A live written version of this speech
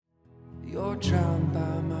You're drowned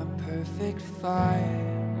by my perfect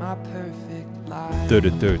fire, my perfect life.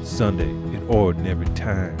 33rd Sunday in ordinary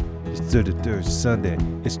time. It's 33rd Sunday.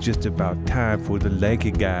 It's just about time for the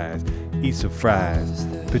lanky guys. Eat some fries.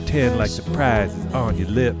 Pretend like the prize is on your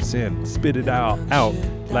lips and spit it out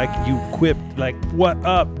like you quipped. Like, what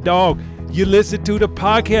up, dog? You listen to the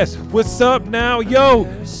podcast. What's up now? Yo,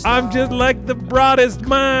 I'm just like the broadest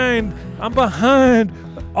mind. I'm behind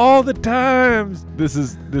all the times. This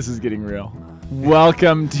is getting real.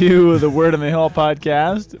 Welcome to the Word on the Hill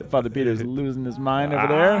podcast. Father Peter's losing his mind over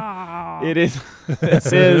there. It is.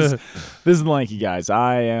 This is the Lanky Guys.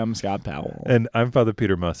 I am Scott Powell, And I'm Father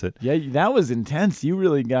Peter Mussett. Yeah, that was intense. You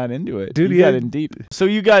really got into it, Dude. You got in deep. So,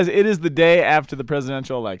 you guys, it is the day after the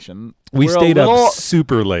presidential election. We stayed up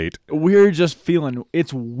super late. We're just feeling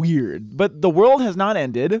it's weird, but the world has not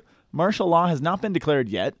ended. Martial law has not been declared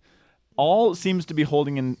yet. All seems to be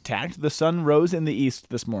holding intact. The sun rose in the east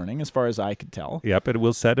this morning, as far as I could tell. Yep, it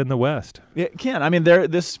will set in the west. It can. I mean,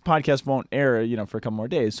 this podcast won't air, for a couple more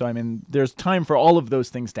days. So, I mean, there's time for all of those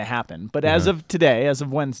things to happen. But as of today, as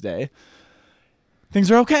of Wednesday,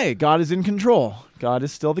 things are okay. God is in control. God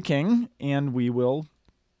is still the king, and we will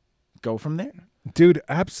go from there. Dude,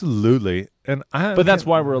 absolutely. But that's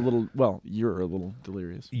why we're you're a little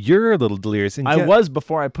delirious. You're a little delirious. And I was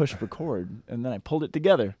before I pushed record, and then I pulled it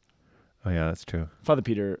together. Oh, yeah, that's true. Father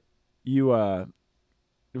Peter,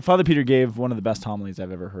 Father Peter gave one of the best homilies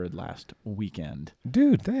I've ever heard last weekend.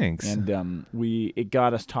 Dude, thanks. And it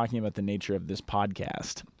got us talking about the nature of this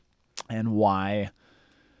podcast and why.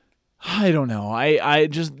 I don't know.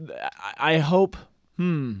 I hope.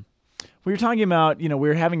 We were talking about, we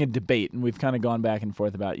were having a debate, and we've kind of gone back and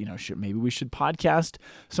forth about, maybe we should podcast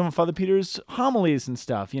some of Father Peter's homilies and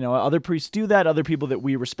stuff. Other priests do that, other people that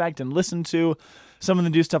we respect and listen to, some of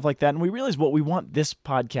them do stuff like that. And we realize what we want this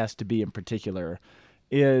podcast to be in particular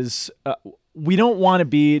is we don't want to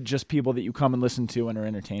be just people that you come and listen to and are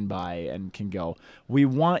entertained by and can go. We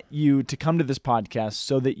want you to come to this podcast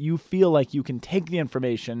so that you feel like you can take the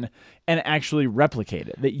information and actually replicate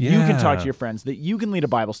it, that you can talk to your friends, that you can lead a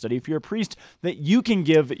Bible study. If you're a priest, that you can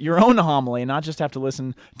give your own homily and not just have to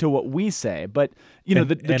listen to what we say. But,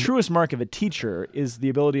 the truest mark of a teacher is the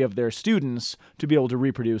ability of their students to be able to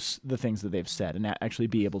reproduce the things that they've said and actually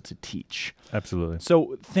be able to teach. Absolutely.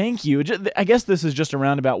 So thank you. I guess this is just a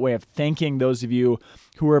roundabout way of thanking those of you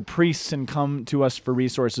who are priests and come to us for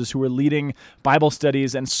resources, who are leading Bible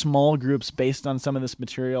studies and small groups based on some of this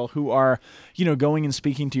material, who are, going and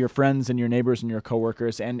speaking to your friends and your neighbors and your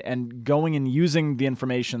coworkers and going and using the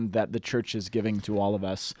information that the church is giving to all of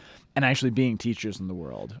us and actually being teachers in the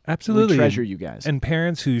world. Absolutely. We treasure you guys. And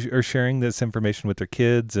parents who are sharing this information with their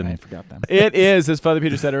kids. And I forgot them. It is, as Father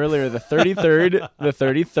Peter said earlier, the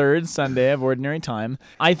 33rd Sunday of Ordinary Time.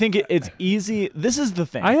 I think it's easy. This is the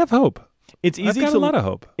thing. I have hope. It's easy I've got a lot of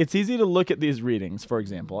hope. It's easy to look at these readings, for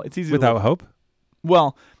example. It's easy without hope?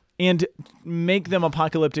 Well, and make them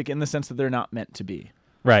apocalyptic in the sense that they're not meant to be.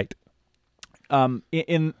 Right. Well,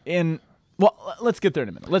 let's get there in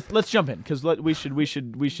a minute. Let's jump in because we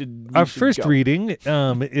should. Our first reading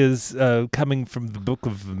is coming from the book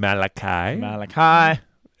of Malachi. Malachi,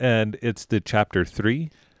 and it's the chapter 3,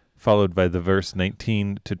 followed by the verse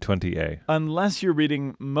 19 to 20a. Unless you're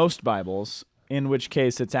reading most Bibles, in which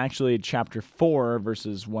case it's actually chapter 4,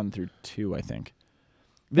 verses 1 through 2. I think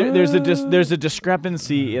there's a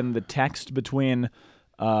discrepancy in the text between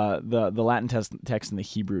the Latin text and the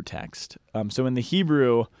Hebrew text. So in the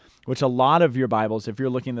Hebrew, which a lot of your Bibles, if you're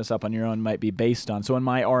looking this up on your own, might be based on. So in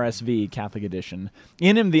my RSV, Catholic edition,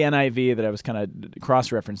 in the NIV that I was kind of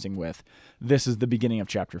cross-referencing with, this is the beginning of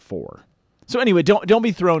chapter 4. So anyway, don't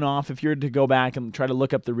be thrown off if you're to go back and try to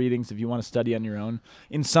look up the readings if you want to study on your own.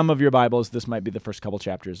 In some of your Bibles, this might be the first couple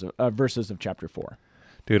chapters verses of chapter 4.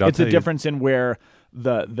 Dude, it's a difference in where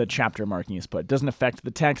the chapter marking is put. It doesn't affect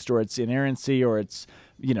the text or its inerrancy or its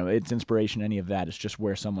inspiration, any of that. It's just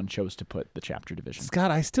where someone chose to put the chapter division.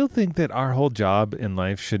 Scott, I still think that our whole job in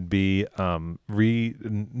life should be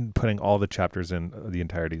putting all the chapters in the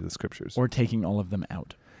entirety of the scriptures. Or taking all of them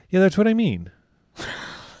out. Yeah, that's what I mean.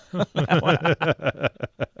 Our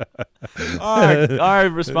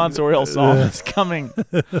responsorial psalm is coming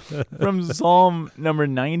from Psalm number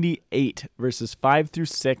 98, verses 5 through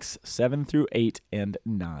 6, 7 through 8, and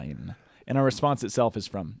 9. And our response itself is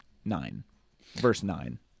from 9, verse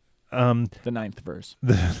 9. The ninth verse.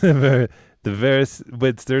 The verse,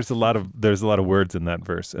 but there's a lot of words in that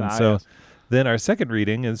verse, and yes. Then our second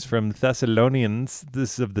reading is from Thessalonians.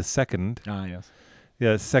 This is of the second. Yes.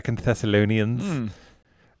 Yeah, 2 Thessalonians.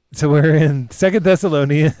 So we're in 2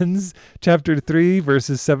 Thessalonians chapter 3,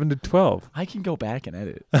 verses 7 to 12. I can go back and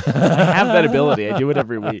edit. I have that ability. I do it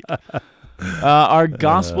every week. Our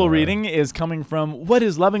gospel reading is coming from what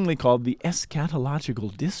is lovingly called the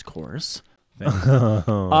eschatological discourse.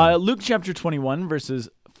 Luke chapter 21, verses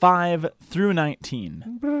 5 through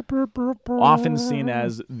 19, often seen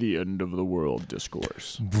as the end of the world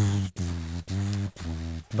discourse.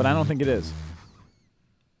 But I don't think it is.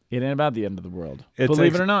 It ain't about the end of the world.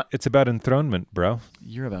 Believe it or not. It's about enthronement, bro.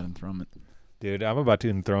 You're about enthronement. Dude, I'm about to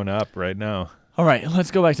enthrone up right now. All right,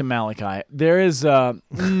 let's go back to Malachi. There is, I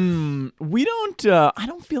don't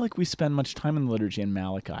feel like we spend much time in the liturgy in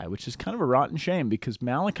Malachi, which is kind of a rotten shame because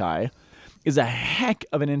Malachi is a heck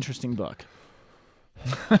of an interesting book.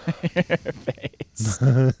 Your face.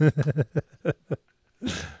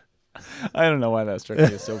 I don't know why that struck me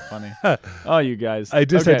as so funny. Oh, you guys. I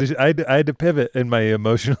just had to pivot in my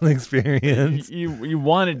emotional experience. You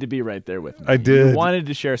wanted to be right there with me. I did. You wanted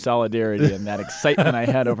to share solidarity and that excitement I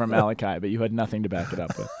had over Malachi, but you had nothing to back it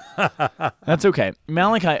up with. That's okay.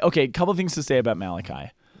 Malachi, okay, a couple things to say about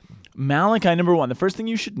Malachi. Malachi, number one, the first thing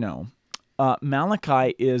you should know,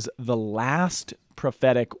 Malachi is the last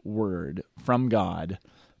prophetic word from God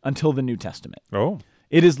until the New Testament. Oh.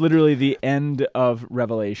 It is literally the end of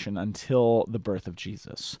Revelation until the birth of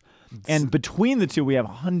Jesus. And between the two, we have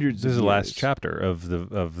hundreds of years. This is the last chapter of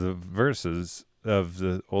the verses of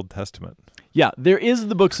the Old Testament. Yeah, there is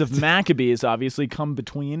the books of Maccabees, obviously, come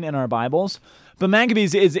between in our Bibles. But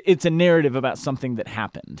Maccabees, it's a narrative about something that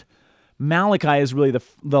happened. Malachi is really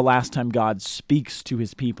the last time God speaks to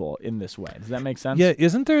his people in this way. Does that make sense? Yeah,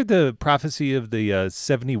 isn't there the prophecy of the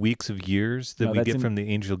 70 weeks of years that we get from the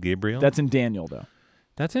angel Gabriel? That's in Daniel, though.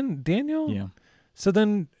 That's in Daniel? Yeah. So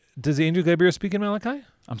then, does the angel Gabriel speak in Malachi?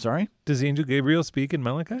 I'm sorry? Does the angel Gabriel speak in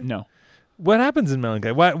Malachi? No. What happens in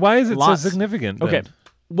Malachi? Why is it so significant? Okay. Then?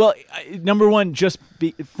 Well, number one,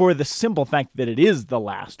 for the simple fact that it is the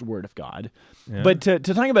last word of God. Yeah. But to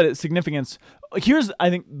talk about its significance, here's, I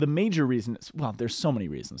think, the major reason. Well, there's so many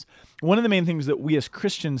reasons. One of the main things that we as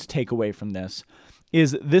Christians take away from this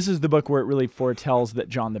is the book where it really foretells that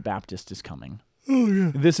John the Baptist is coming. Oh,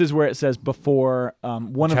 yeah. This is where it says before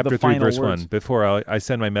one Chapter of the 3, final verse words. 1. Before I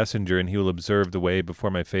send my messenger, and he will observe the way before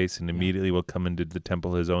my face, and immediately will come into the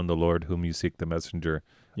temple his own, the Lord, whom you seek, the messenger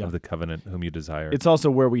of the covenant, whom you desire. It's also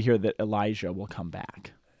where we hear that Elijah will come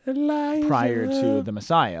back. Elijah. Prior to the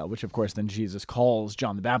Messiah, which of course then Jesus calls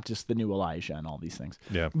John the Baptist the new Elijah and all these things.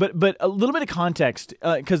 Yeah. But a little bit of context,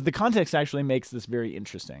 because the context actually makes this very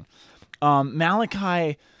interesting.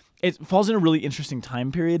 Malachi, it falls in a really interesting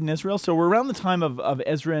time period in Israel. So we're around the time of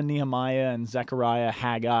Ezra and Nehemiah and Zechariah,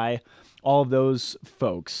 Haggai, all of those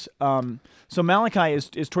folks. So Malachi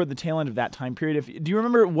is toward the tail end of that time period. Do you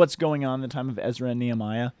remember what's going on in the time of Ezra and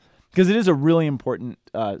Nehemiah? Because it is a really important,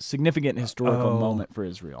 significant historical moment for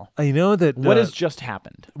Israel. I know that. What has just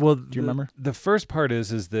happened? Well, do you remember? The first part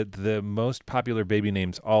is that the most popular baby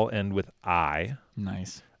names all end with I.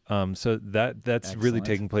 Nice. So that's Excellent. really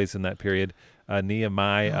taking place in that period.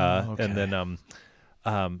 Nehemiah, okay. and then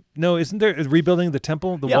no, isn't there rebuilding the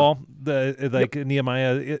temple, the wall?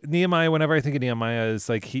 Nehemiah. Whenever I think of Nehemiah, is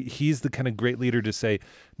like he's the kind of great leader to say,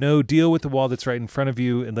 no, deal with the wall that's right in front of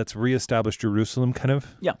you, and let's reestablish Jerusalem. Kind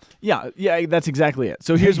of. Yeah. That's exactly it.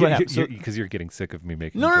 So here's what happens. Because you're getting sick of me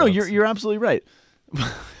making. No. You're absolutely right.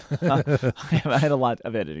 I had a lot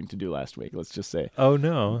of editing to do last week. Let's just say. Oh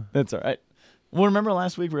no, that's all right. Well, remember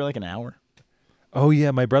last week we were like an hour. Oh,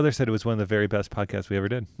 yeah. My brother said it was one of the very best podcasts we ever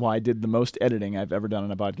did. Well, I did the most editing I've ever done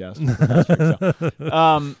on a podcast.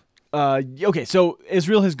 Okay, so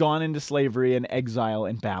Israel has gone into slavery and exile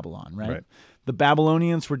in Babylon, right? The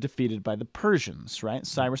Babylonians were defeated by the Persians, right?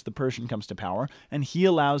 Cyrus the Persian comes to power, and he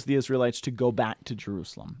allows the Israelites to go back to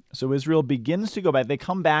Jerusalem. So Israel begins to go back. They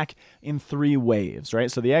come back in 3 waves,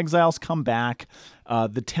 right? So the exiles come back.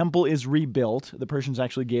 The temple is rebuilt. The Persians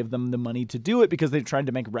actually gave them the money to do it because they tried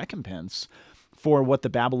to make recompense for what the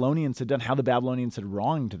Babylonians had done, how the Babylonians had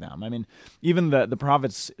wronged them. I mean, even the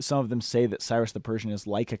prophets, some of them say that Cyrus the Persian is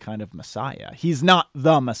like a kind of Messiah. He's not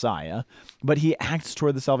the Messiah, but he acts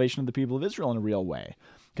toward the salvation of the people of Israel in a real way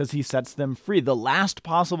because he sets them free. The last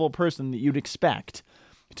possible person that you'd expect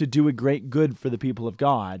to do a great good for the people of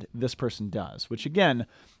God, this person does, which again,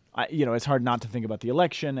 it's hard not to think about the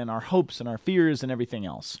election and our hopes and our fears and everything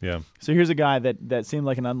else. Yeah. So here's a guy that seemed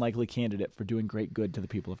like an unlikely candidate for doing great good to the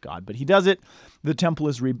people of God. But he does it. The temple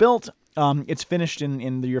is rebuilt. It's finished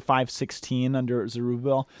in the year 516 under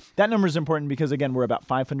Zerubbabel. That number is important because, again, we're about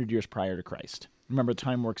 500 years prior to Christ. Remember,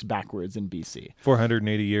 time works backwards in BC.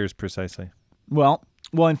 480 years precisely. Well,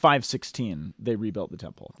 in 516, they rebuilt the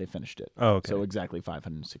temple. They finished it. Oh, okay. So exactly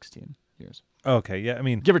 516 years. Okay, yeah, I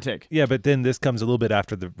mean... Give or take. Yeah, but then this comes a little bit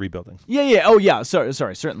after the rebuilding. Yeah. Oh, yeah, sorry,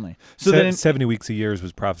 certainly. So then 70 weeks a year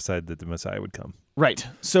was prophesied that the Messiah would come. Right.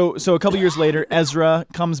 So a couple years later, Ezra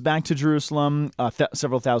comes back to Jerusalem.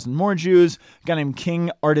 Several thousand more Jews. A guy named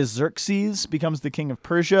King Artaxerxes becomes the king of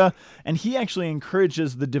Persia, and he actually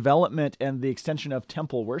encourages the development and the extension of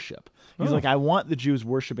temple worship. He's like, I want the Jews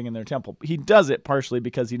worshiping in their temple. He does it partially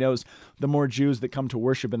because he knows the more Jews that come to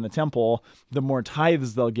worship in the temple, the more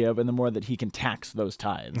tithes they'll give, and the more that he can tax those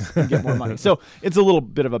tithes and get more money. So it's a little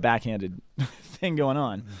bit of a backhanded thing going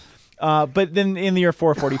on. But then in the year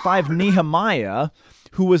 445, Nehemiah,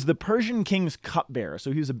 who was the Persian king's cupbearer,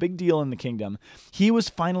 so he was a big deal in the kingdom, he was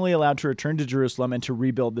finally allowed to return to Jerusalem and to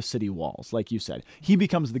rebuild the city walls, like you said. He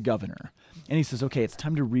becomes the governor. And he says, okay, it's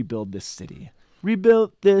time to rebuild this city.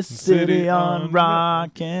 Rebuild this city on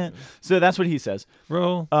rock. So that's what he says.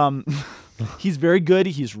 Roll. He's very good.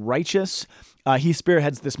 He's righteous. He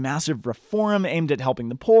spearheads this massive reform aimed at helping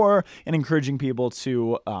the poor and encouraging people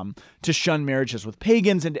to shun marriages with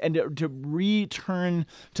pagans and to return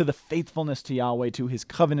to the faithfulness to Yahweh, to his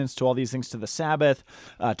covenants, to all these things, to the Sabbath,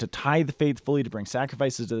 to tithe faithfully, to bring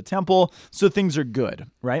sacrifices to the temple. So things are good,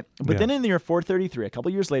 right? But then in the year 433, a couple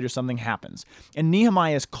years later, something happens. And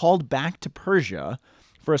Nehemiah is called back to Persia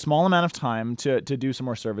for a small amount of time to do some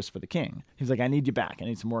more service for the king. He's like, I need you back. I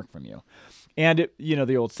need some work from you. And,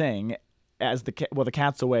 the old saying, as the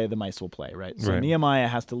cat's away, the mice will play, right? So Nehemiah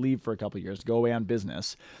has to leave for a couple of years, go away on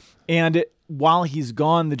business. And while he's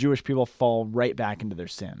gone, the Jewish people fall right back into their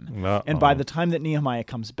sin. And by the time that Nehemiah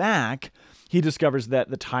comes back, he discovers that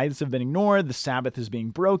the tithes have been ignored, the Sabbath is being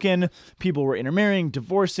broken, people were intermarrying,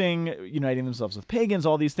 divorcing, uniting themselves with pagans,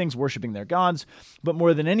 all these things, worshiping their gods. But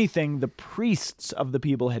more than anything, the priests of the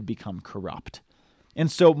people had become corrupt.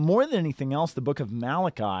 And so more than anything else, the book of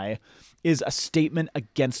Malachi is a statement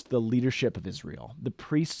against the leadership of Israel. The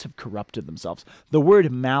priests have corrupted themselves. The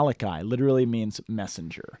word Malachi literally means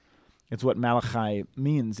messenger. It's what Malachi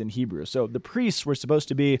means in Hebrew. So the priests were supposed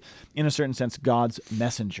to be, in a certain sense, God's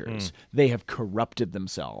messengers. They have corrupted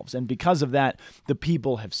themselves. And because of that, the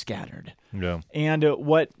people have scattered. Yeah. And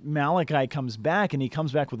what Malachi comes back, and he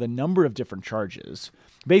comes back with a number of different charges.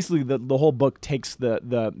 Basically, the whole book takes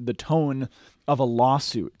the tone of a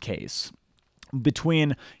lawsuit case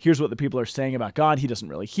between here's what the people are saying about God. He doesn't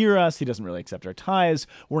really hear us. He doesn't really accept our tithes.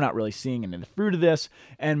 We're not really seeing any of the fruit of this.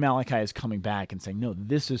 And Malachi is coming back and saying, no,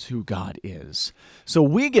 this is who God is. So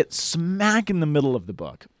we get smack in the middle of the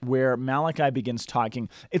book where Malachi begins talking.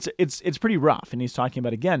 It's pretty rough. And he's talking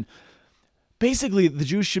about, again, basically, the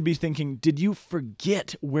Jews should be thinking, did you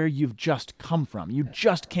forget where you've just come from? You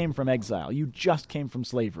just came from exile. You just came from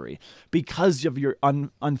slavery because of your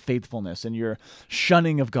unfaithfulness and your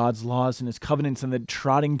shunning of God's laws and his covenants and the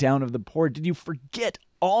trotting down of the poor. Did you forget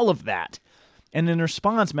all of that? And in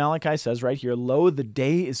response, Malachi says right here, lo, the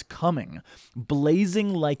day is coming,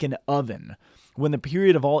 blazing like an oven, when the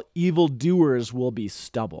period of all evildoers will be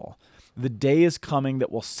stubble. The day is coming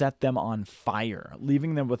that will set them on fire,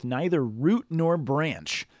 leaving them with neither root nor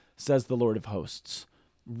branch, says the Lord of hosts.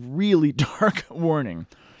 Really dark warning.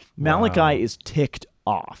 Malachi is ticked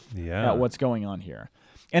off at what's going on here.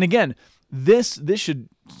 And again, this should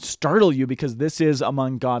startle you because this is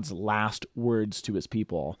among God's last words to his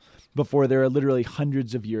people before there are literally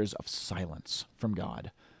hundreds of years of silence from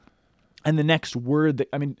God. And the next word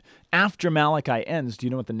after Malachi ends, do you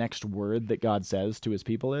know what the next word that God says to his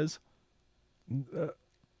people is?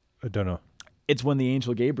 I don't know. It's when the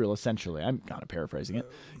angel Gabriel, essentially, I'm kind of paraphrasing it,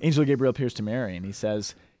 angel Gabriel appears to Mary and he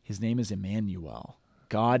says, his name is Emmanuel.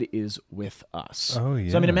 God is with us. Oh,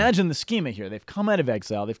 yeah. So, imagine the schema here. They've come out of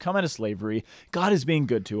exile. They've come out of slavery. God is being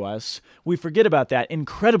good to us. We forget about that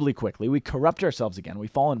incredibly quickly. We corrupt ourselves again. We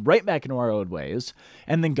fall right back into our old ways.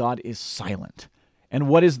 And then God is silent. And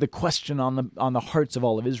what is the question on the hearts of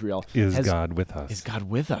all of Israel? Is God with us? Is God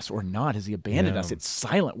with us or not? Has he abandoned us? It's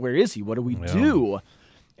silent. Where is he? What do we do?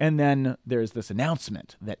 And then there's this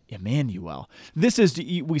announcement that Emmanuel.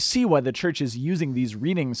 We see why the church is using these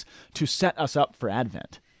readings to set us up for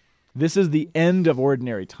Advent. This is the end of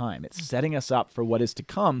ordinary time. It's setting us up for what is to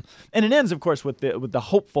come. And it ends, of course, with the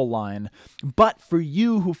hopeful line, but for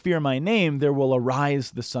you who fear my name, there will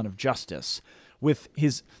arise the Son of Justice. With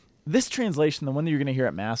this translation, the one that you're going to hear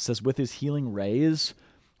at Mass, says with his healing rays,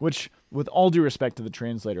 which, with all due respect to the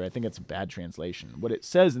translator, I think it's a bad translation. What it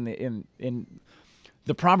says in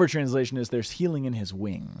the proper translation is there's healing in his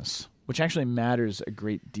wings, which actually matters a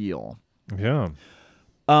great deal. Yeah.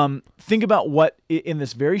 Think about what, in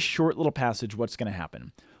this very short little passage, what's going to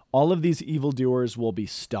happen. All of these evildoers will be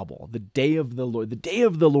stubble. The day of the Lord. The day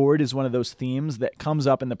of the Lord is one of those themes that comes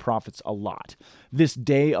up in the prophets a lot. This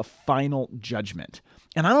day of final judgment.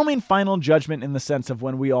 And I don't mean final judgment in the sense of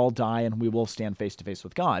when we all die and we will stand face to face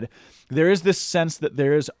with God. There is this sense that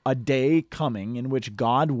there is a day coming in which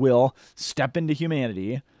God will step into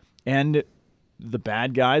humanity and the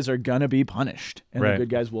bad guys are going to be punished and Right. the good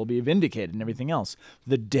guys will be vindicated and everything else.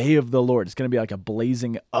 The day of the Lord is going to be like a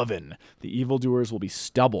blazing oven. The evildoers will be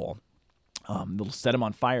stubble. They'll set them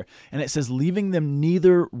on fire. And it says, leaving them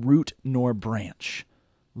neither root nor branch.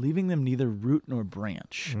 Leaving them neither root nor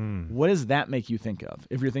branch. What does that make you think of?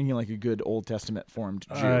 If you're thinking like a good Old Testament formed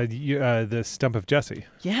Jew. The stump of Jesse.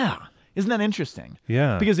 Yeah. Isn't that interesting?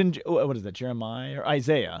 Yeah. Because in, what is that, Jeremiah or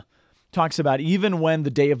Isaiah talks about even when the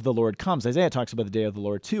day of the Lord comes. Isaiah talks about the day of the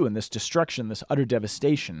Lord too, and this destruction, this utter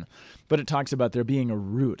devastation. But it talks about there being a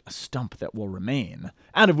root, a stump that will remain,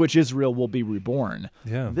 out of which Israel will be reborn.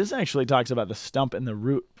 Yeah. This actually talks about the stump and the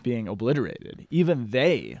root being obliterated. Even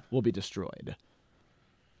they will be destroyed.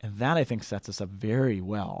 And that, I think, sets us up very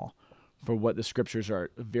well for what the scriptures are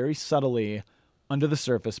very subtly under the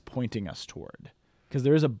surface pointing us toward. Because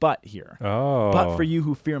there is a but here. Oh. But for you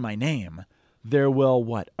who fear my name, there will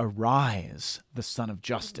what? Arise the Son of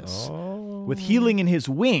Justice. With healing in his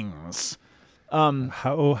wings. Who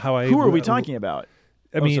Who are we talking about?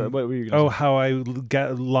 I mean, sorry, what were you gonna say? how I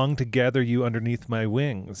long to gather you underneath my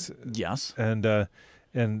wings. Yes. And I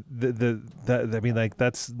mean, like,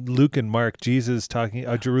 that's Luke and Mark, Jesus talking,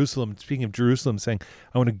 Jerusalem, speaking of Jerusalem, saying,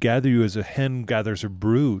 I want to gather you as a hen gathers her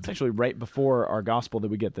brood. It's actually right before our gospel that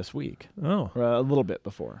we get this week. Oh. Or a little bit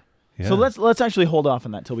before. Yeah. So let's actually hold off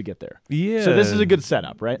on that till we get there. Yeah. So this is a good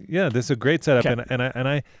setup, right? Yeah, this is a great setup,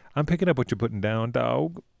 Okay. I'm picking up what you're putting down,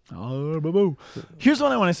 dog. Oh, boo-boo. Here's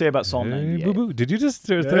what I want to say about Psalm Hey, 98. boo-boo. Did you just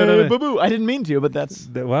throw it Hey, on boo-boo. I didn't mean to, but that's...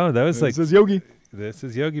 Wow, that was like... This is Yogi. This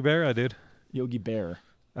is Yogi Berra, dude. Yogi Bear.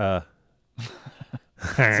 It's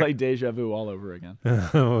It's like deja vu all over again.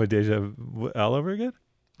 deja vu all over again?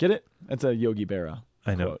 Get it? That's a Yogi Berra.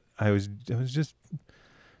 I know. quote. I was just...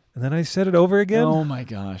 And then I said it over again? Oh, my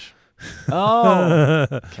gosh. Oh.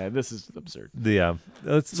 Okay, this is absurd. Yeah.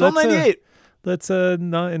 Psalm 98. Let's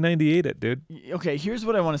 98 it, dude. Okay, here's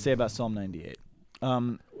what I want to say about Psalm 98.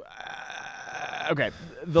 Okay,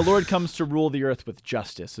 the Lord comes to rule the earth with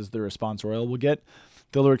justice is the response Royal will get.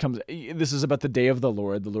 The Lord comes, this is about the day of the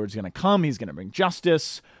Lord. The Lord's going to come. He's going to bring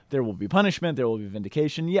justice. There will be punishment. There will be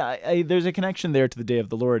vindication. Yeah, there's a connection there to the day of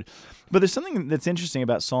the Lord. But there's something that's interesting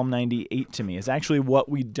about Psalm 98 to me is actually what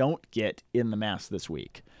we don't get in the Mass this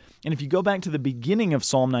week. And if you go back to the beginning of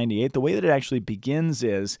Psalm 98, the way that it actually begins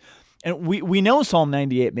is, and we know Psalm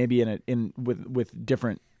 98 maybe with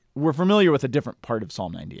different, we're familiar with a different part of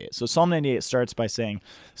Psalm 98. So Psalm 98 starts by saying,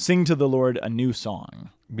 sing to the Lord a new song.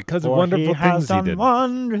 Because of For wonderful he has things he done did.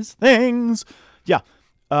 wondrous things. Yeah.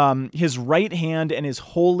 His right hand and his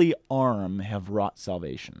holy arm have wrought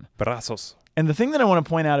salvation. Brazos. And the thing that I want to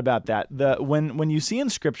point out about that, when you see in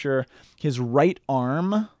Scripture his right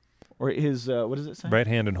arm, or his, what does it say? Right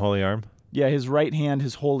hand and holy arm. Yeah, his right hand,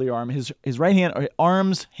 his holy arm, his right hand, or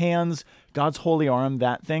arms, hands, God's holy arm,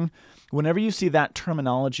 that thing. Whenever you see that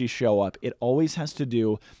terminology show up, it always has to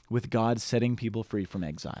do with God setting people free from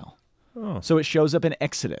exile. Oh. So it shows up in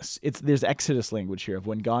Exodus. There's Exodus language here of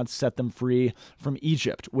when God set them free from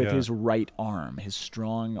Egypt with Yeah. his right arm, his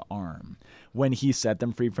strong arm. When he set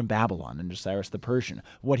them free from Babylon and Cyrus the Persian,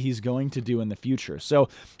 what he's going to do in the future. So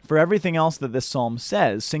for everything else that this psalm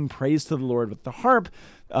says, sing praise to the Lord with the harp,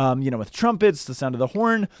 with trumpets, the sound of the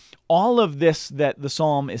horn, all of this that the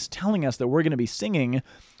psalm is telling us that we're going to be singing.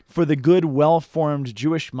 For the good, well-formed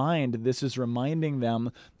Jewish mind, this is reminding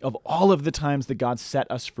them of all of the times that God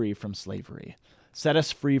set us free from slavery, set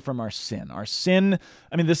us free from our sin. Our sin,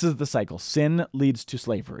 I mean, this is the cycle. Sin leads to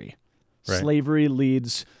slavery. Right. Slavery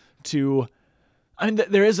leads to,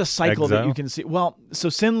 there is a cycle that Exile? you can see. Well, so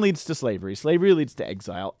sin leads to slavery. Slavery leads to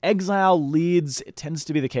exile. Exile leads, it tends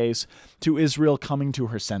to be the case, to Israel coming to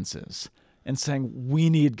her senses and saying, we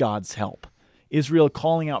need God's help. Israel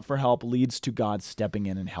calling out for help leads to God stepping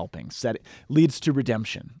in and helping. Leads to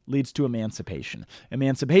redemption, leads to emancipation.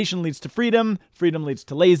 Emancipation leads to freedom. Freedom leads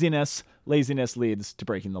to laziness. Laziness leads to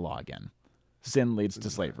breaking the law again. Sin leads to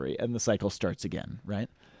slavery, and the cycle starts again, right?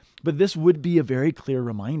 But this would be a very clear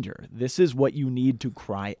reminder. This is what you need to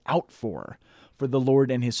cry out for the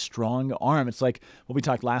Lord and his strong arm. It's like what we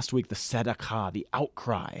talked last week, the tzedakah, the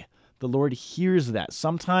outcry. The Lord hears that.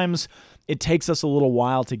 Sometimes it takes us a little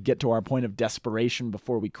while to get to our point of desperation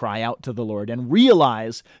before we cry out to the Lord and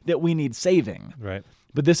realize that we need saving. Right.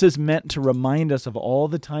 But this is meant to remind us of all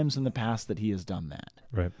the times in the past that he has done that.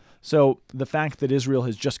 Right. So the fact that Israel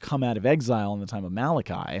has just come out of exile in the time of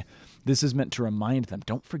Malachi, this is meant to remind them,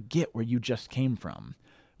 don't forget where you just came from.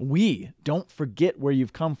 We don't forget where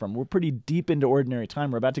you've come from. We're pretty deep into ordinary time.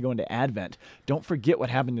 We're about to go into Advent. Don't forget what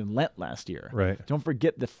happened in Lent last year. Right. Don't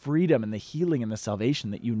forget the freedom and the healing and the salvation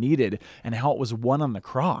that you needed and how it was won on the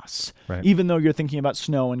cross. Right. Even though you're thinking about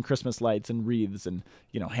snow and Christmas lights and wreaths and,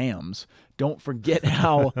 hams, don't forget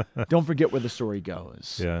don't forget where the story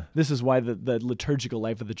goes. Yeah. This is why the liturgical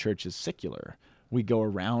life of the church is secular. We go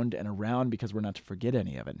around and around because we're not to forget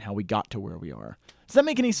any of it and how we got to where we are. Does that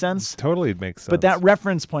make any sense? Totally makes sense. But that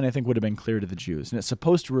reference point, I think, would have been clear to the Jews, and it's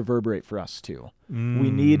supposed to reverberate for us too.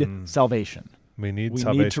 We need salvation. We need We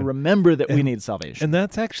salvation. need to remember that we need salvation. And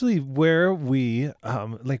that's actually where we,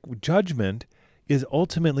 judgment is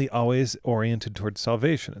ultimately always oriented towards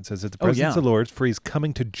salvation. It says, at the presence of the Lord, for he's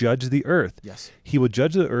coming to judge the earth. Yes. He will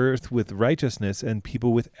judge the earth with righteousness and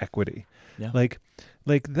people with equity. Yeah.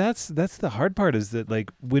 Like that's the hard part, is that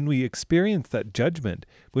like when we experience that judgment,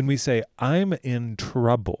 when we say, I'm in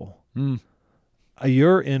trouble,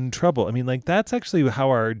 you're in trouble. I mean, like that's actually how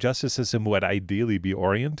our justice system would ideally be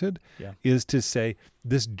oriented, is to say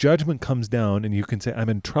this judgment comes down and you can say, I'm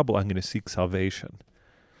in trouble. I'm going to seek salvation.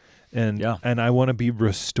 And I want to be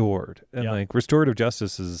restored. And like restorative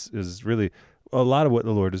justice is really a lot of what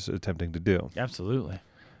the Lord is attempting to do. Absolutely.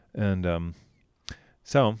 And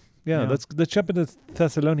let's jump into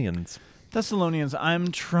Thessalonians. Thessalonians,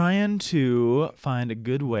 I'm trying to find a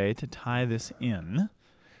good way to tie this in.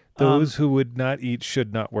 Those who would not eat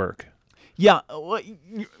should not work. Yeah.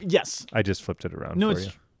 Yes. I just flipped it around No, for you.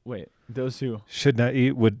 Wait. Those who Should not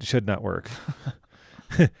eat should not work.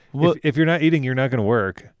 Well, if you're not eating, you're not going to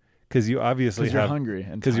work because you obviously you're hungry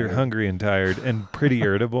and because you're tired. hungry and tired and pretty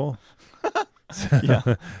irritable.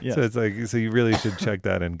 Yeah. So it's like, so you really should check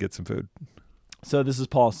that and get some food. So this is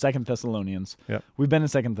Paul, 2 Thessalonians. Yep. We've been in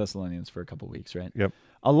 2 Thessalonians for a couple weeks, right? Yep.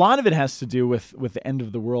 A lot of it has to do with the end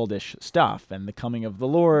of the world-ish stuff and the coming of the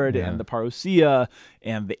Lord and the parousia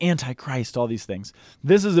and the Antichrist, all these things.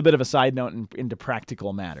 This is a bit of a side note into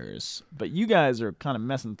practical matters, but you guys are kind of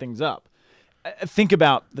messing things up. Think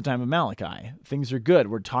about the time of Malachi. Things are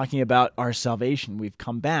good. We're talking about our salvation. We've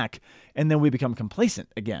come back, and then we become complacent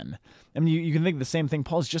again. I mean, you can think the same thing.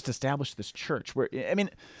 Paul's just established this church.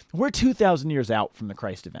 We're 2,000 years out from the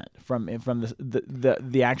Christ event, from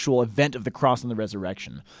the actual event of the cross and the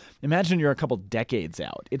resurrection. Imagine you're a couple decades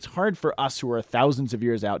out. It's hard for us who are thousands of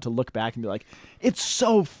years out to look back and be like, it's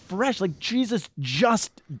so fresh. Like Jesus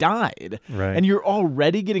just died, Right. and you're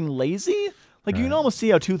already getting lazy. Like, you can almost see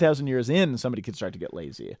how 2,000 years in, somebody could start to get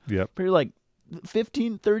lazy. Yep. But you're like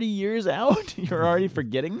 15, 30 years out, you're already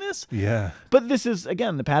forgetting this? Yeah. But this is,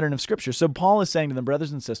 again, the pattern of Scripture. So Paul is saying to them,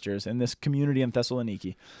 brothers and sisters, in this community in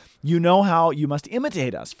Thessaloniki, you know how you must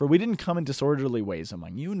imitate us, for we didn't come in disorderly ways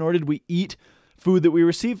among you, nor did we eat food that we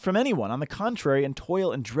received from anyone. On the contrary, in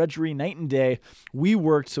toil and drudgery night and day, we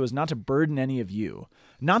worked so as not to burden any of you.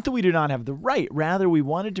 Not that we do not have the right, rather we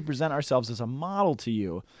wanted to present ourselves as a model to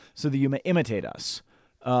you so that you may imitate us.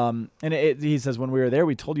 He says, when we were there,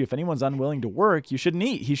 we told you if anyone's unwilling to work, you shouldn't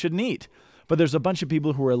eat. He shouldn't eat. But there's a bunch of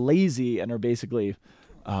people who are lazy and are basically,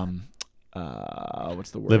 what's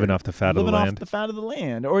the word? Living off the fat of the Living land. off the fat of the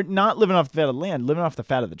land. Or not living off the fat of the land, living off the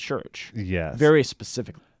fat of the church. Yes. Very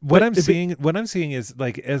specifically. What I'm seeing is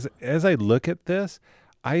like as I look at this,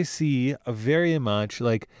 I see a very much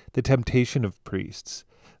like the temptation of priests.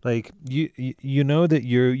 Like you know that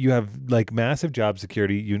you have like massive job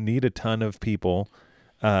security. You need a ton of people.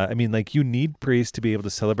 You need priests to be able to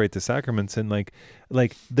celebrate the sacraments, and like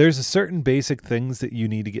there's a certain basic things that you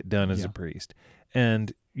need to get done as a priest,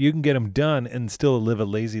 and you can get them done and still live a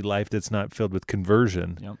lazy life that's not filled with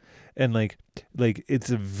conversion. Yep. And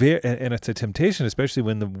it's a temptation, especially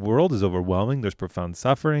when the world is overwhelming. There's profound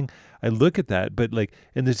suffering. I look at that, but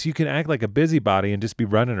you can act like a busybody and just be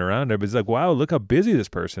running around there. But it's like, wow, look how busy this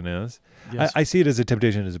person is. Yes. I see it as a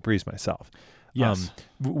temptation as a priest myself. Yes.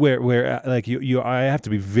 Where I have to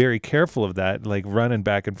be very careful of that, like running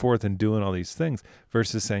back and forth and doing all these things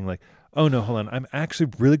versus saying like, oh no, hold on, I'm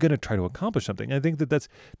actually really going to try to accomplish something. I think that's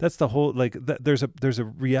the whole, there's a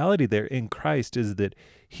reality there in Christ, is that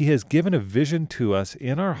he has given a vision to us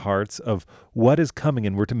in our hearts of what is coming,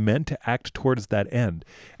 and we're meant to act towards that end.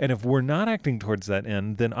 And if we're not acting towards that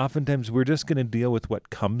end, then oftentimes we're just going to deal with what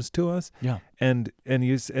comes to us. Yeah. And then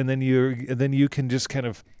you can just kind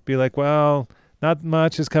of be like, well, not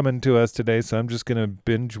much is coming to us today, so I'm just going to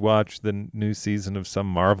binge watch the new season of some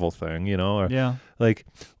Marvel thing, which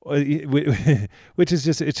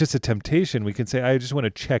is it's just a temptation. We can say, I just want to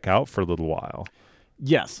check out for a little while.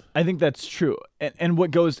 Yes, I think that's true. And what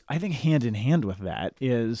goes, I think, hand in hand with that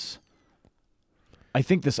is, I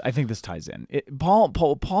think this ties in.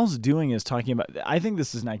 Paul's doing is talking about, I think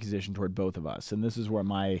this is an accusation toward both of us, and this is where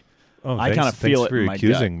my Oh, I kind of feel it for in my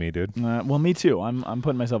accusing me, dude. Well, me too. I'm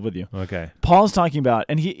putting myself with you. Okay. Paul's talking about,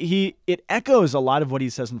 and it echoes a lot of what he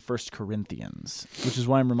says in 1 Corinthians, which is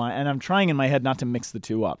why and I'm trying in my head not to mix the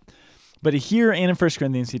two up. But here and in 1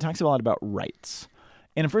 Corinthians, he talks a lot about rights.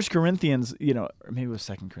 And in 1 Corinthians, or maybe it was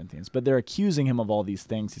 2 Corinthians, but they're accusing him of all these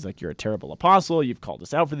things. He's like, you're a terrible apostle. You've called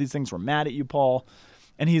us out for these things. We're mad at you, Paul.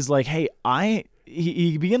 And he's like, hey,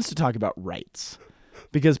 he begins to talk about rights.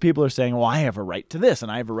 Because people are saying, well, I have a right to this,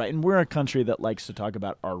 and I have a right. And we're a country that likes to talk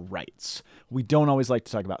about our rights. We don't always like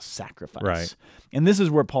to talk about sacrifice. Right. And this is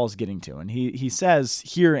where Paul's getting to. And he says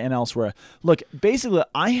here and elsewhere, look, basically,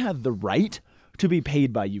 I have the right to be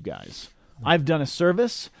paid by you guys. I've done a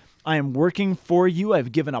service. I am working for you.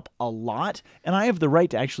 I've given up a lot, and I have the right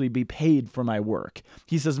to actually be paid for my work.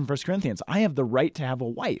 He says in 1 Corinthians, I have the right to have a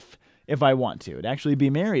wife if I want to actually be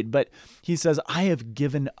married. But he says, I have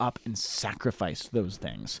given up and sacrificed those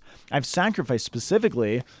things. I've sacrificed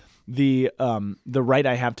specifically the right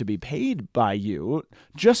I have to be paid by you,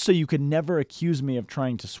 just so you could never accuse me of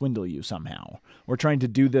trying to swindle you somehow or trying to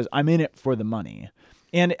do this. I'm in it for the money.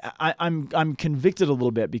 And I'm convicted a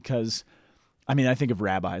little bit because, I think of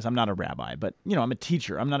rabbis. I'm not a rabbi, but, I'm a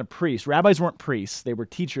teacher. I'm not a priest. Rabbis weren't priests. They were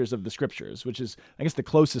teachers of the scriptures, which is, I guess, the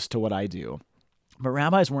closest to what I do. But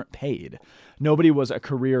rabbis weren't paid. Nobody was a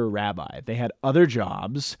career rabbi. They had other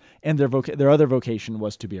jobs, and their other vocation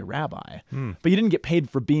was to be a rabbi. But you didn't get paid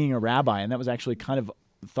for being a rabbi, and that was actually kind of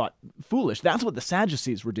thought foolish. That's what the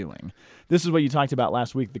Sadducees were doing. This is what you talked about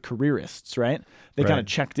last week, the careerists, right? They kind of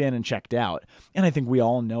checked in and checked out. And I think we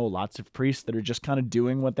all know lots of priests that are just kind of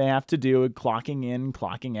doing what they have to do, clocking in,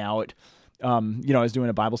 clocking out. I was doing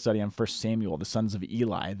a Bible study on 1 Samuel, the sons of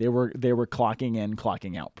Eli. They were clocking in,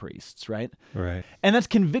 clocking out priests, right? Right. And that's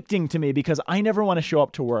convicting to me because I never want to show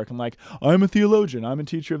up to work. I'm like, I'm a theologian. I'm a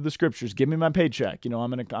teacher of the scriptures. Give me my paycheck. I'm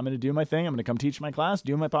gonna do my thing. I'm gonna come teach my class,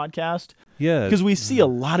 do my podcast. Yeah. Because we see a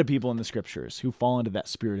lot of people in the scriptures who fall into that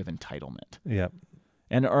spirit of entitlement. Yeah.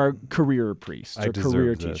 And are career priests or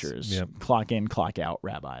career teachers, Yep. clock in, clock out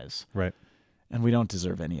rabbis. Right. And we don't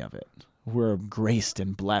deserve any of it. We're graced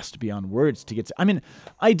and blessed beyond words to get to.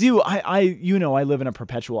 I do. I live in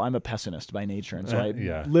I'm a pessimist by nature. And so I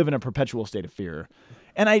live in a perpetual state of fear.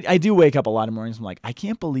 And I do wake up a lot of mornings. I'm like, I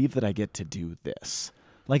can't believe that I get to do this.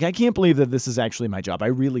 Like, I can't believe that this is actually my job. I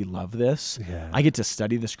really love this. Yeah. I get to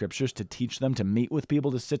study the scriptures, to teach them, to meet with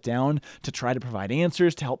people, to sit down, to try to provide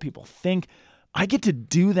answers, to help people think. I get to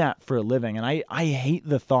do that for a living, and I hate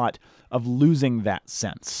the thought of losing that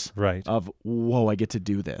sense of, whoa, I get to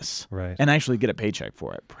do this and actually get a paycheck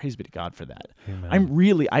for it. Praise be to God for that.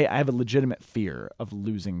 Amen. I have a legitimate fear of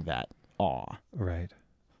losing that awe. Right.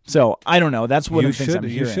 So I don't know. That's one of the things I'm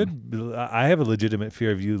hearing. I have a legitimate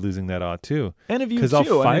fear of you losing that awe too. And of you too. Because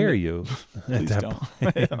I'll fire you. Please don't.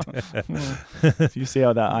 You see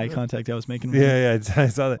how that eye contact I was making? With Yeah, I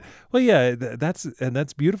saw that. Well, yeah,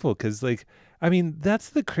 that's beautiful because, that's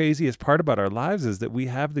the craziest part about our lives is that we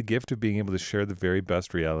have the gift of being able to share the very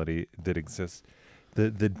best reality that exists.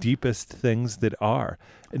 The deepest things that are.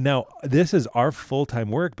 Now, this is our full-time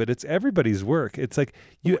work, but it's everybody's work. It's like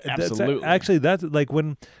Absolutely. That's like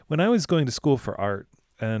when I was going to school for art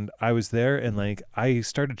and I was there and I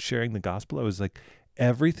started sharing the gospel, I was like,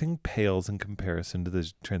 everything pales in comparison to the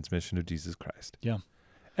transmission of Jesus Christ. Yeah.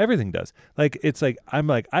 Everything does. I'm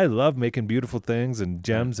like, I love making beautiful things and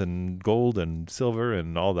gems and gold and silver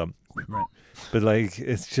and all them. Right. But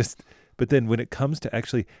it's just... But then when it comes to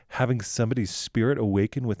actually having somebody's spirit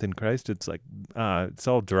awaken within Christ, it's like, it's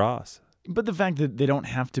all dross. But the fact that they don't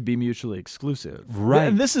have to be mutually exclusive. Right.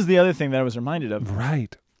 And this is the other thing that I was reminded of.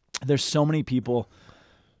 Right. There's so many people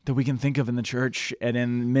that we can think of in the church and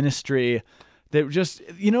in ministry that just,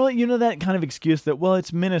 that kind of excuse that, well,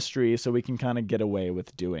 it's ministry, so we can kind of get away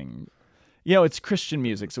with doing it's Christian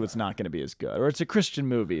music, so it's not going to be as good. Or it's a Christian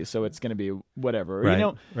movie, so it's going to be whatever.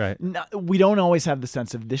 Right. We don't always have the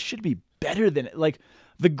sense of this should be better than it. Like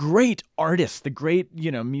the great artists, the great,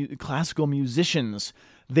 classical musicians,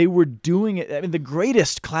 they were doing it. The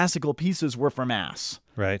greatest classical pieces were for Mass.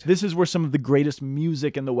 Right. This is where some of the greatest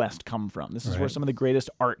music in the West come from. This is where some of the greatest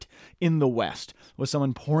art in the West was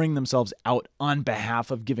someone pouring themselves out on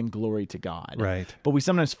behalf of giving glory to God. Right. But we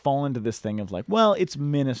sometimes fall into this thing of like, well, it's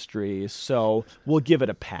ministry, so we'll give it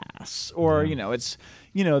a pass. Or, it's,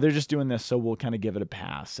 they're just doing this, so we'll kind of give it a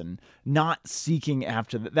pass and not seeking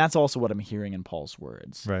after that. That's also what I'm hearing in Paul's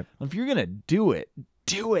words. Right. If you're going to do it.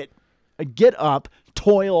 Get up,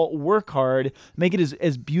 toil, work hard, make it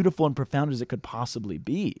as beautiful and profound as it could possibly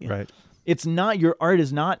be. Right. It's not, your art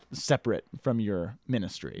is not separate from your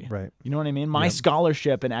ministry. Right. You know what I mean? My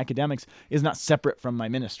scholarship and academics is not separate from my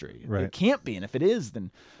ministry. Right. It can't be. And if it is,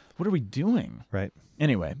 then what are we doing? Right.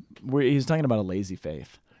 Anyway, he's talking about a lazy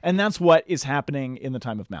faith. And that's what is happening in the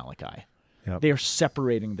time of Malachi. Yep. They are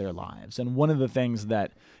separating their lives. And one of the things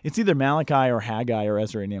that it's either Malachi or Haggai or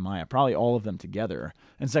Ezra and Nehemiah, probably all of them together,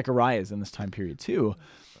 and Zechariah is in this time period too.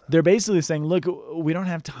 They're basically saying, look, we don't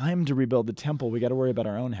have time to rebuild the temple. We got to worry about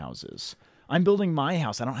our own houses. I'm building my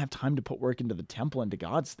house. I don't have time to put work into the temple and to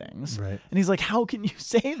God's things. Right. And he's like, how can you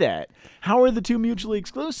say that? How are the two mutually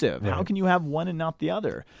exclusive? Right. How can you have one and not the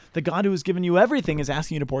other? The God who has given you everything is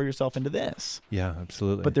asking you to pour yourself into this. Yeah,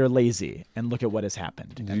 absolutely. But they're lazy, and look at what has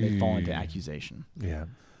happened, and they fall into accusation. Yeah.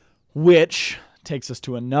 Which takes us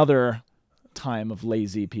to another time of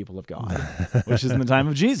lazy people of God, which is in the time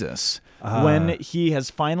of Jesus, when he has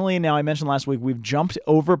finally, now I mentioned last week, we've jumped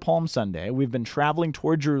over Palm Sunday. We've been traveling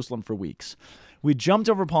toward Jerusalem for weeks. We jumped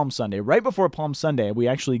over Palm Sunday. Right before Palm Sunday, we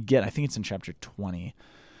actually get, I think it's in chapter 20,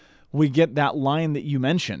 we get that line that you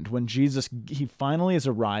mentioned when Jesus, he finally has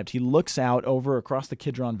arrived. He looks out over across the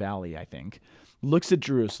Kidron Valley, I think, looks at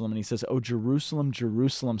Jerusalem, and he says, "Oh, Jerusalem,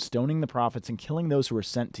 Jerusalem, stoning the prophets and killing those who were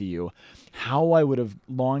sent to you. How I would have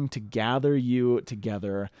longed to gather you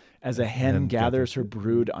together as a hen gathers her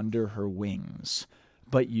brood under her wings.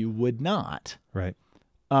 But you would not." Right.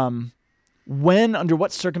 Under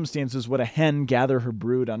what circumstances would a hen gather her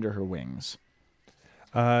brood under her wings?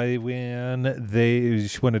 When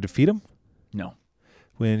she wanted to feed them? No.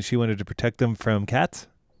 When she wanted to protect them from cats?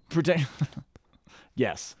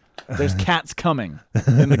 Yes. There's cats coming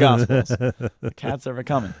in the Gospels. The cats are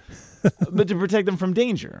coming. But to protect them from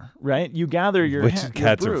danger, right? You gather your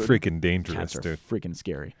Cats your are brood. freaking dangerous, Cats are dude. freaking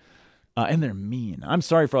scary. And they're mean. I'm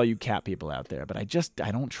sorry for all you cat people out there, but I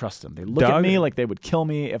don't trust them. They look at me like they would kill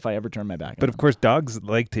me if I ever turned my back on But them. of course, dogs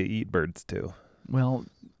like to eat birds too. Well,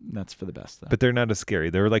 that's for the best, though. But they're not as scary.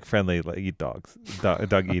 They're like friendly, like eat dogs.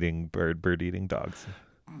 Dog eating, bird eating dogs.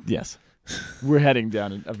 Yes. We're heading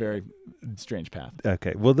down a very strange path.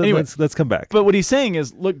 Okay. Well, then Anyway, let's come back. But what he's saying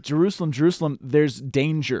is, look, Jerusalem, Jerusalem, there's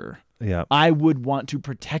danger. Yeah. I would want to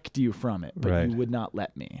protect you from it, but Right. you would not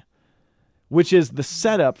let me. Which is the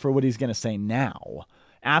setup for what he's going to say now.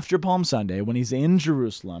 After Palm Sunday, when he's in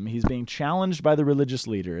Jerusalem, he's being challenged by the religious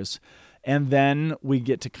leaders. And then we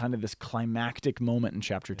get to kind of this climactic moment in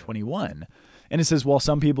chapter 21. And it says, while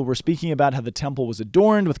some people were speaking about how the temple was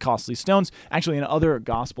adorned with costly stones, actually in other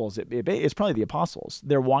Gospels, it's probably the apostles.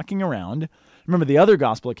 They're walking around. Remember, the other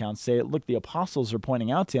Gospel accounts say, look, the apostles are pointing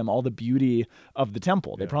out to him all the beauty of the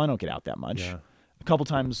temple. They probably don't get out that much. Yeah. A couple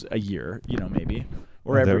times a year, maybe,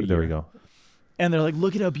 or every year. There we go. And they're like,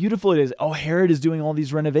 look at how beautiful it is. Oh, Herod is doing all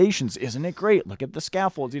these renovations. Isn't it great? Look at the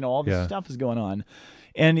scaffolds. All this stuff is going on.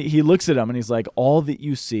 And he looks at them and he's like, all that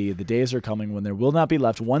you see, the days are coming when there will not be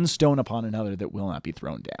left one stone upon another that will not be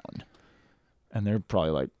thrown down. And they're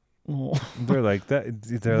probably like, oh. They're like that.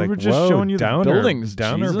 They're We like, were just whoa, showing you the downer, buildings,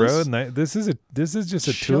 downer, Jesus. bro. This is just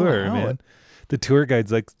a Chill tour, out. man. The tour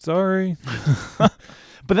guide's like, sorry. But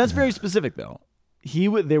that's very specific, though.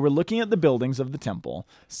 They were looking at the buildings of the temple,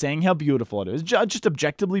 saying how beautiful it is, just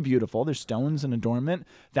objectively beautiful. There's stones and adornment.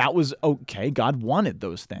 That was okay. God wanted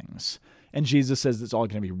those things. And Jesus says it's all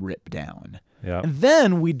going to be ripped down. Yeah. And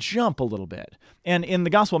then we jump a little bit. And in the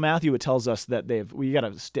Gospel of Matthew, it tells us that we got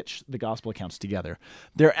to stitch the Gospel accounts together.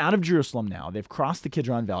 They're out of Jerusalem now. They've crossed the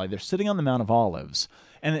Kidron Valley. They're sitting on the Mount of Olives.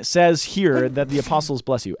 And it says here that the apostles,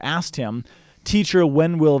 bless you, asked him, "Teacher,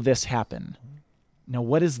 when will this happen?" Now,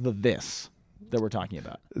 what is the this that we're talking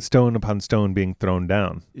about? Stone upon stone being thrown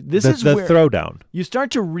down. This the is where throwdown. you start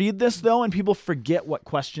to read this, though, and people forget what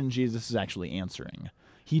question Jesus is actually answering.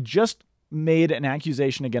 He just made an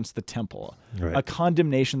accusation against the temple, Right. a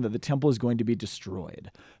condemnation that the temple is going to be destroyed.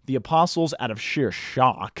 The apostles, out of sheer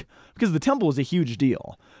shock, because the temple is a huge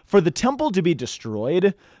deal, for the temple to be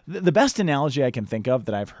destroyed, the best analogy I can think of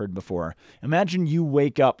that I've heard before, imagine you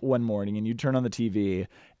wake up one morning and you turn on the TV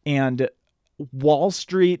and Wall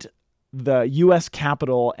Street, the U.S.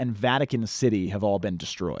 Capitol, and Vatican City have all been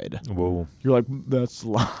destroyed. Whoa. You're like, that's a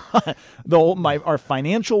lot. Our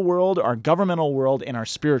financial world, our governmental world, and our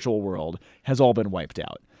spiritual world has all been wiped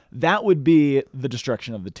out. That would be the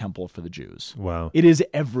destruction of the temple for the Jews. Wow. It is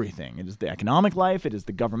everything. It is the economic life, it is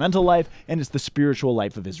the governmental life, and it's the spiritual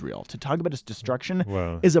life of Israel. To talk about its destruction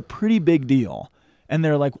Wow. is a pretty big deal. And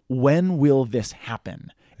they're like, when will this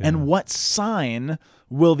happen? Yeah. And what sign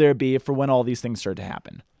will there be for when all these things start to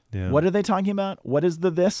happen? Yeah. What are they talking about? What is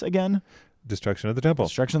this again? Destruction of the temple.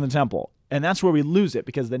 Destruction of the temple. And that's where we lose it,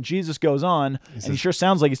 because then Jesus goes on, and he sure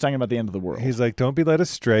sounds like he's talking about the end of the world. He's like, don't be led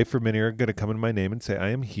astray, for many are going to come in my name and say, I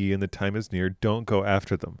am he, and the time is near. Don't go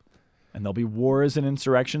after them. And there'll be wars and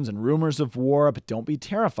insurrections and rumors of war, but don't be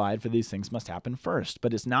terrified, for these things must happen first.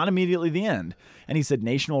 But it's not immediately the end. And he said,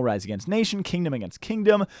 nation will rise against nation, kingdom against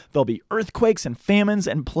kingdom. There'll be earthquakes and famines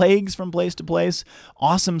and plagues from place to place.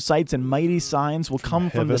 Awesome sights and mighty signs will come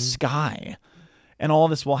from the sky. And all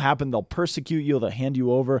this will happen. They'll persecute you. They'll hand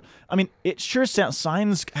you over. I mean, it sure sounds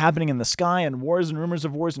signs happening in the sky and wars and rumors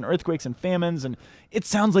of wars and earthquakes and famines. And it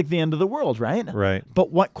sounds like the end of the world, right? Right.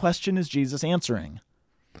 But what question is Jesus answering?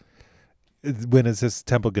 When is this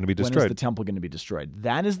temple going to be destroyed? When is the temple going to be destroyed?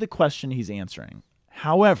 That is the question he's answering.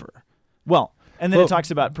 However, and then it talks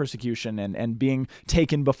about persecution and being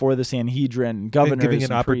taken before the Sanhedrin, governors, and giving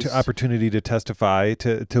an priests. opportunity to testify,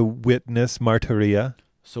 to witness martyria.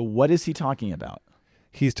 So what is he talking about?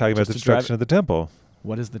 He's talking about the destruction of the temple.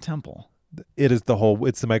 What is the temple? It's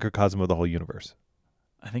the microcosm of the whole universe.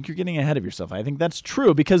 I think you're getting ahead of yourself. I think that's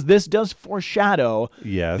true because this does foreshadow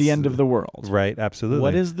the end of the world. Right, absolutely.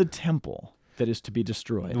 What is the temple that is to be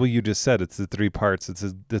destroyed? Well, you just said it's the three parts.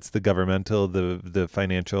 It's the governmental, the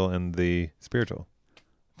financial, and the spiritual.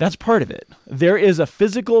 That's part of it. There is a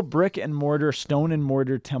physical brick and mortar, stone and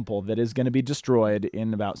mortar temple that is going to be destroyed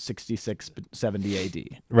in about 66, 70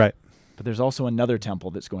 AD. Right. But there's also another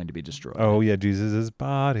temple that's going to be destroyed. Oh, yeah, Jesus'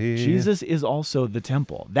 body. Jesus is also the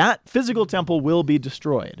temple. That physical temple will be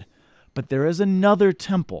destroyed. But there is another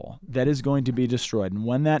temple that is going to be destroyed. And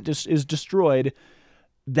when that is destroyed,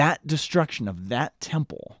 that destruction of that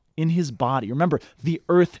temple in his body, remember, the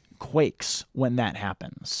earth quakes when that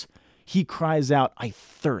happens. He cries out, I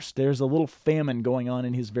thirst. There's a little famine going on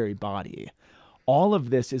in his very body. All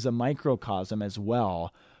of this is a microcosm as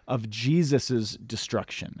well of Jesus's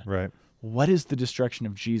destruction. Right. What is the destruction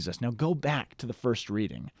of Jesus? Now go back to the first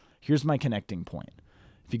reading. Here's my connecting point.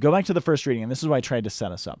 If you go back to the first reading, and this is what I tried to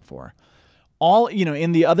set us up for.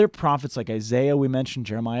 In the other prophets like Isaiah, we mentioned,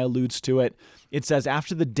 Jeremiah alludes to it. It says,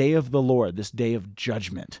 after the day of the Lord, this day of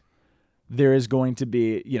judgment, there is going to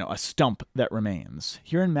be, a stump that remains.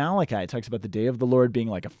 Here in Malachi, it talks about the day of the Lord being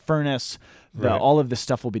like a furnace. Right. All of this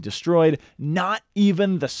stuff will be destroyed. Not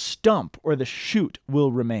even the stump or the shoot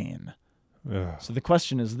will remain. Ugh. So the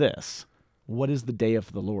question is this. What is the day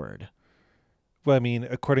of the Lord? Well, I mean,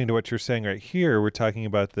 according to what you're saying right here, we're talking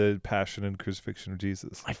about the passion and crucifixion of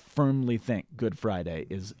Jesus. I firmly think Good Friday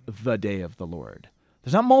is the day of the Lord.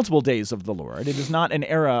 There's not multiple days of the Lord. It is not an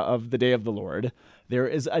era of the day of the Lord. There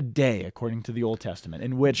is a day, according to the Old Testament,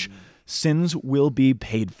 in which sins will be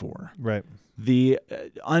paid for. Right. The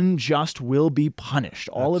unjust will be punished.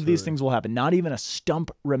 All of these Absolutely. things will happen. Not even a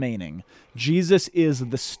stump remaining. Jesus is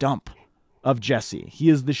the stump of Jesse. He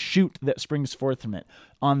is the shoot that springs forth from it.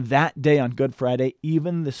 On that day, on Good Friday,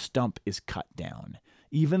 even the stump is cut down.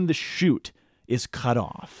 Even the shoot is cut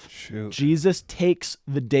off. Shoot. Jesus takes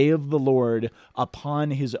the day of the Lord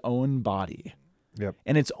upon his own body. Yep.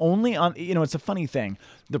 And it's only on, it's a funny thing.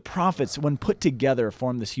 The prophets, when put together,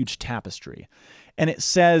 form this huge tapestry. And it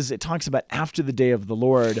talks about after the day of the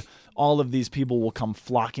Lord, all of these people will come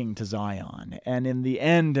flocking to Zion. And in the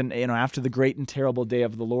end, and after the great and terrible day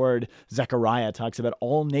of the Lord, Zechariah talks about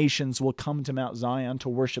all nations will come to Mount Zion to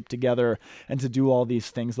worship together and to do all these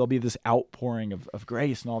things. There'll be this outpouring of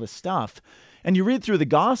grace and all this stuff. And you read through the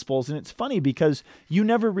Gospels, and it's funny because you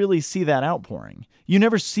never really see that outpouring. You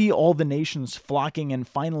never see all the nations flocking and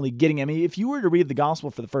finally getting. I mean, if you were to read the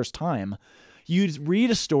Gospel for the first time, you'd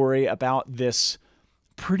read a story about this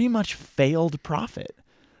pretty much failed prophet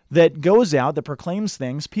that goes out, that proclaims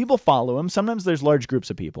things. People follow him. Sometimes there's large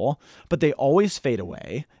groups of people, but they always fade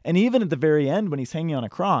away. And even at the very end, when he's hanging on a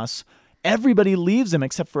cross, everybody leaves him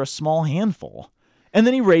except for a small handful. And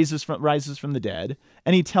then he rises from the dead,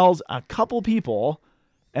 and he tells a couple people,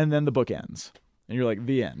 and then the book ends. And you're like,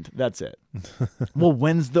 the end. That's it. Well,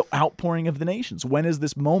 when's the outpouring of the nations? When is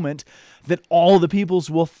this moment that all the peoples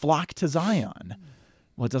will flock to Zion?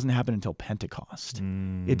 Well, it doesn't happen until Pentecost.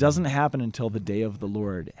 It doesn't happen until the day of the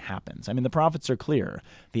Lord happens. I mean, the prophets are clear.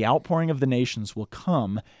 The outpouring of the nations will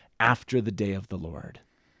come after the day of the Lord.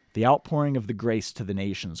 The outpouring of the grace to the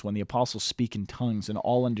nations, when the apostles speak in tongues and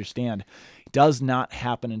all understand, does not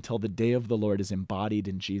happen until the day of the Lord is embodied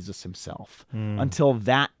in Jesus himself, until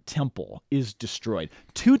that temple is destroyed.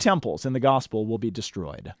 2 temples in the gospel will be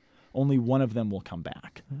destroyed. Only one of them will come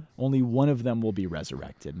back. Only one of them will be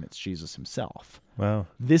resurrected, and it's Jesus himself. Wow.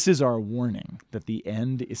 This is our warning that the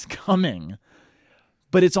end is coming.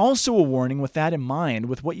 But it's also a warning with that in mind,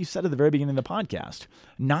 with what you said at the very beginning of the podcast,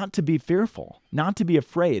 not to be fearful, not to be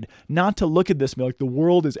afraid, not to look at this and be like, the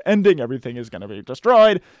world is ending, everything is going to be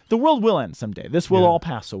destroyed. The world will end someday. This will all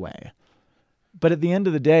pass away. But at the end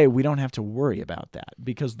of the day, we don't have to worry about that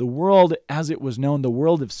because the world, as it was known, the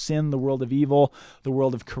world of sin, the world of evil, the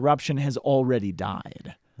world of corruption has already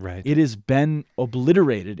died. Right. It has been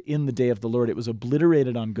obliterated in the day of the Lord. It was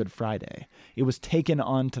obliterated on Good Friday. It was taken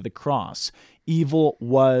onto the cross. Evil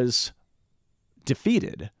was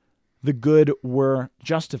defeated. The good were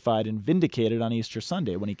justified and vindicated on Easter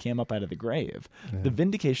Sunday when he came up out of the grave. Yeah. The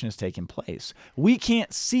vindication has taken place. We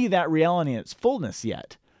can't see that reality in its fullness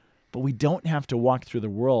yet, but we don't have to walk through the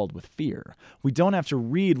world with fear. We don't have to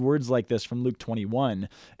read words like this from Luke 21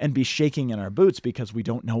 and be shaking in our boots because we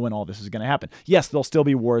don't know when all this is going to happen. Yes, there'll still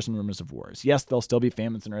be wars and rumors of wars. Yes, there'll still be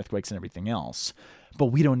famines and earthquakes and everything else, but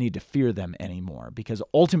we don't need to fear them anymore because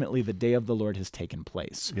ultimately the day of the Lord has taken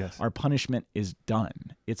place. Yes. Our punishment is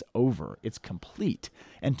done. It's over. It's complete.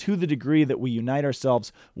 And to the degree that we unite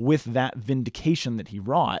ourselves with that vindication that he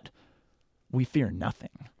wrought, we fear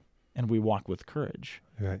nothing and we walk with courage.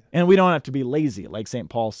 Right. And we don't have to be lazy, like St.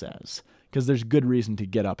 Paul says, because there's good reason to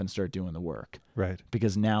get up and start doing the work. Right.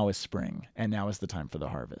 Because now is spring, and now is the time for the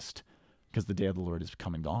harvest, because the day of the Lord is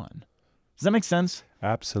come and gone. Does that make sense?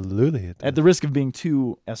 Absolutely. It does. At the risk of being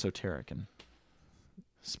too esoteric and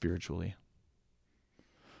spiritually.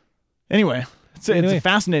 Anyway, it's a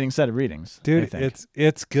fascinating set of readings. Dude,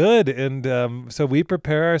 it's good. And so we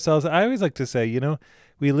prepare ourselves. I always like to say,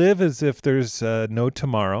 we live as if there's no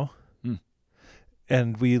tomorrow.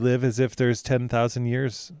 And we live as if there's 10,000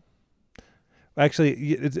 years.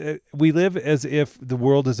 Actually, we live as if the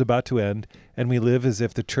world is about to end, and we live as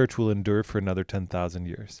if the church will endure for another 10,000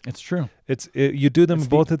 years. It's true. You do them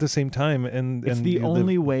both at the same time, and it's the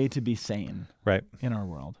only way to be sane, right, in our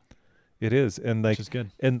world. It is, and which is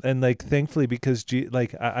good. And thankfully, because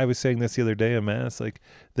I was saying this the other day in mass,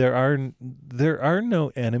 there are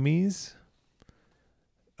no enemies,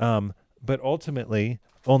 but ultimately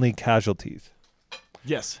only casualties.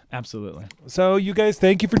 Yes, absolutely. So you guys,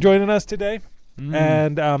 thank you for joining us today.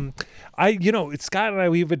 And Scott and I,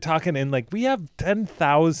 we've been talking, and we have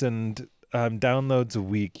 10,000 downloads a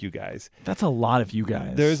week, you guys. That's a lot of you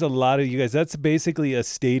guys. There's a lot of you guys. That's basically a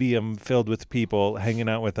stadium filled with people hanging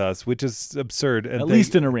out with us, which is absurd. And at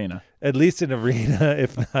least an arena. At least an arena,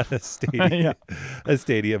 if not a stadium. Yeah. A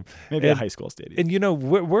stadium. Maybe a high school stadium. And,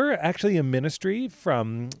 we're actually a ministry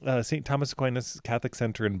from St. Thomas Aquinas Catholic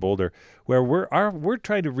Center in Boulder, where we're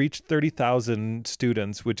trying to reach 30,000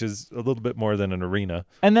 students, which is a little bit more than an arena.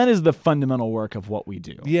 And that is the fundamental work of what we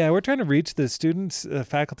do. Yeah, we're trying to reach the students,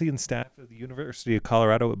 faculty, and staff of the University of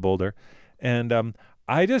Colorado at Boulder. And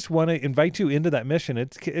I just want to invite you into that mission.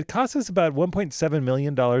 It costs us about $1.7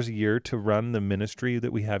 million a year to run the ministry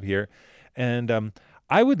that we have here. And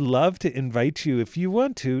I would love to invite you, if you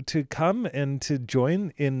want to come and to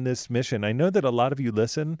join in this mission. I know that a lot of you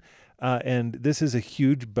listen, and this is a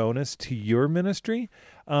huge bonus to your ministry.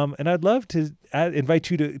 And I'd love to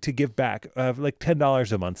invite you to give back, like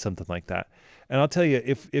 $10 a month, something like that. And I'll tell you,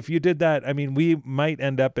 if you did that, I mean, we might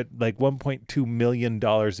end up at like $1.2 million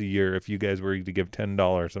a year if you guys were to give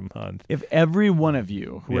 $10 a month. If every one of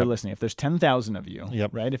you who are listening, if there's 10,000 of you,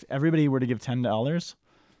 Yep. right? If everybody were to give $10,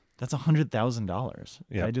 that's $100,000.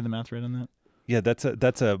 Did I do the math right on that? Yeah, that's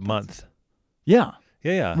a month. Yeah.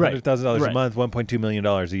 Yeah, Right. $100,000 a month, $1.2 million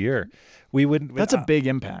a year. We wouldn't. That's a big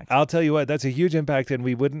impact. I'll tell you what, that's a huge impact, and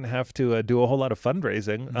we wouldn't have to do a whole lot of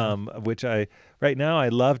fundraising. Which right now I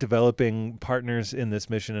love developing partners in this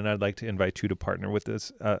mission, and I'd like to invite you to partner with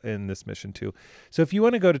us in this mission too. So if you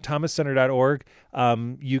want to go to thomascenter.org,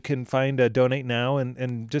 you can find a donate now,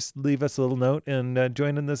 and just leave us a little note and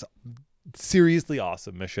join in this seriously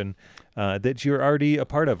awesome mission that you're already a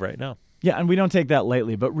part of right now. Yeah, and we don't take that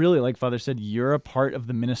lightly, but really, like Father said, you're a part of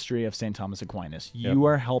the ministry of St. Thomas Aquinas. You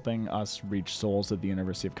are helping us reach souls at the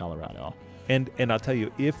University of Colorado. And I'll tell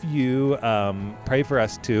you, if you pray for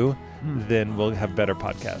us too, then we'll have better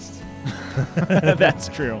podcasts. That's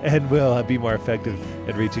true. And we'll be more effective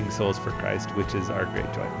at reaching souls for Christ, which is our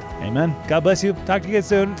great joy. Amen. God bless you. Talk to you guys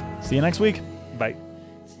soon. See you next week. Bye.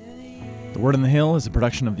 The Word on the Hill is a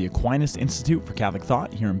production of the Aquinas Institute for Catholic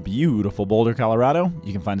Thought here in beautiful Boulder, Colorado.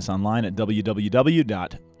 You can find us online at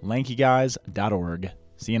www.lankyguys.org.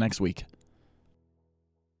 See you next week.